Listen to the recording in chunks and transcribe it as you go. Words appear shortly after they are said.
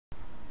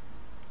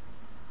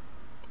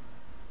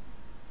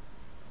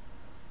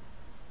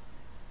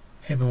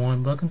Hey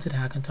everyone, welcome to the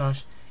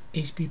Hackintosh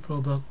HP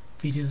ProBook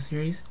video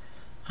series.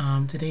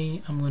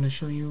 Today I'm going to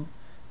show you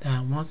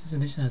that once this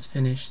edition has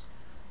finished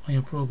on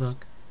your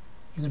ProBook,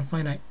 you're going to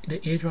find that the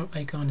AirDrop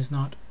icon is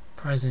not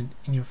present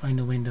in your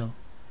Finder window.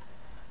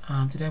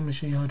 Today I'm going to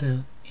show you how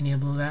to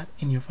enable that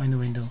in your Finder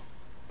window.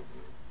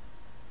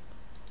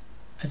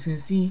 As you can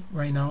see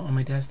right now on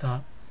my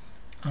desktop,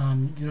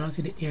 you do not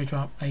see the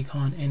AirDrop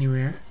icon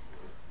anywhere.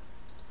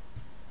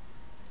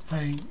 If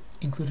I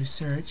include a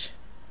search,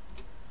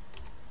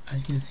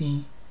 as you can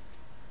see,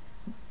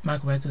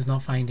 macOS does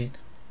not find it.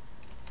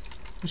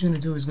 What you're going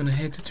to do is going to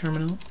head to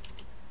Terminal,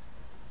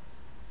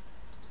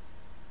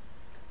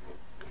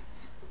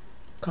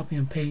 copy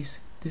and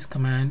paste this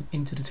command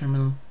into the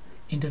terminal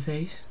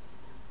interface,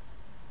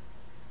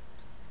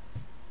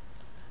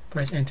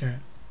 press enter.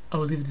 I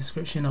will leave a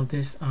description of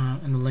this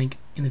and the link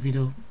in the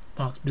video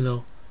box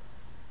below.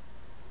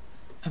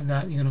 After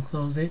that, you're going to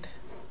close it,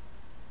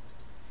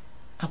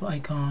 Apple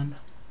icon,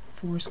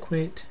 force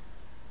quit,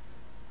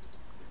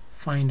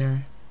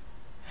 Finder,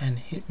 and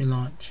hit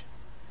relaunch.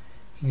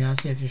 You can now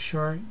see, if you're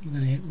sure, you're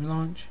going to hit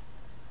relaunch,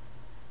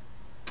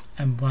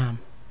 and bam,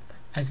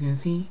 as you can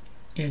see,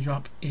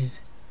 AirDrop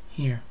is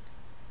here.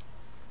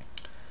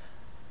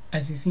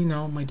 As you see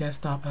now, my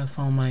desktop has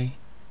found my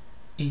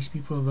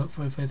HP ProBook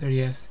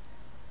 4530s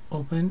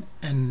open,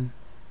 and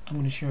I'm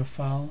going to share a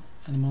file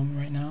at the moment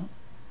right now.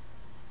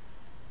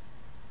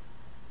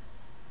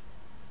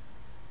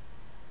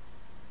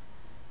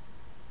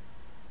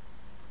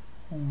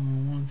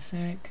 One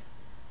sec.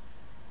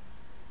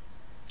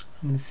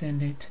 I'm going to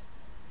send it.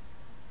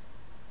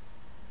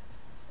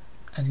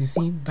 As you can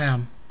see,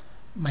 bam,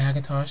 my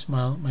Hackintosh,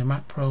 my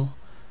Mac Pro,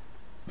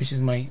 which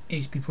is my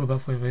HP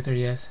ProBook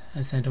 4530s,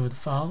 has sent over the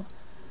file,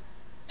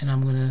 and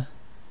I'm going to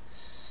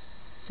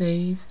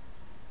save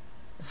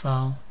the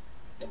file,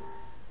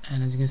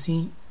 and as you can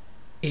see,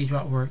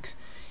 AirDrop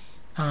works.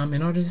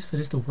 In order for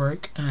this to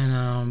work,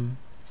 and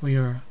for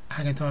your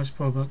Hackintosh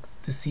ProBook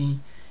to see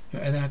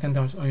your other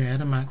Hackintosh or your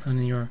other Macs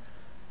on your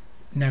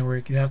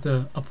network, you have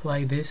to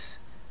apply this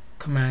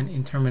command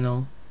in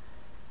Terminal,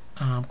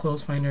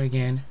 close Finder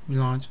again,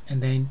 relaunch,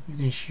 and then you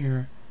can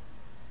share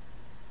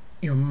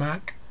your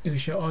Mac. You can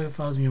share all your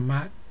files with your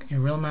Mac, your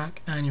real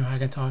Mac, and your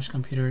Hackintosh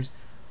computers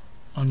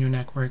on your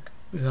network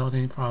without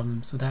any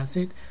problems. So that's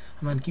it.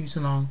 I'm not going to keep you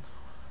too long.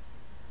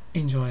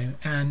 Enjoy,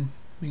 and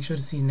make sure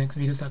to see the next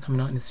videos that are coming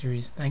out in the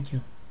series. Thank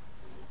you.